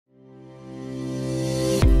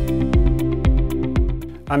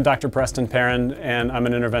I'm Dr. Preston Perrin, and I'm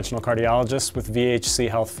an interventional cardiologist with VHC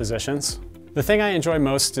Health Physicians. The thing I enjoy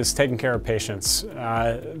most is taking care of patients.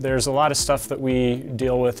 There's a lot of stuff that we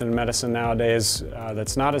deal with in medicine nowadays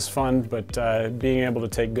that's not as fun, but being able to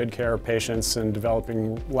take good care of patients and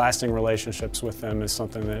developing lasting relationships with them is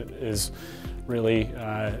something that is really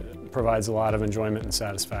provides a lot of enjoyment and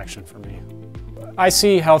satisfaction for me. I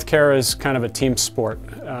see healthcare as kind of a team sport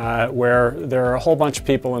where there are a whole bunch of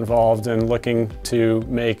people involved in looking to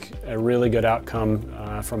make a really good outcome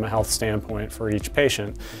from a health standpoint for each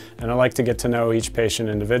patient. And I like to get to know each patient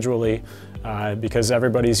individually because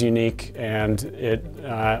everybody's unique, and it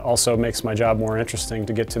also makes my job more interesting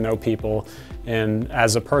to get to know people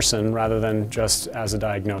as a person rather than just as a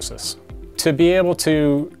diagnosis. To be able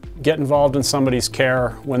to get involved in somebody's care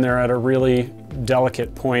when they're at a really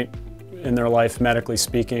delicate point in their life, medically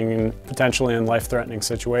speaking, and potentially in life-threatening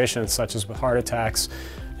situations such as with heart attacks,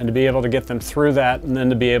 and to be able to get them through that, and then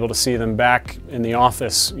to be able to see them back in the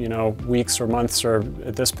office, you know, weeks or months, or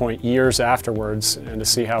at this point years afterwards, and to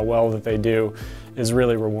see how well that they do is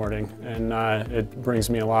really rewarding, and it brings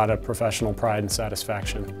me a lot of professional pride and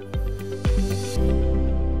satisfaction.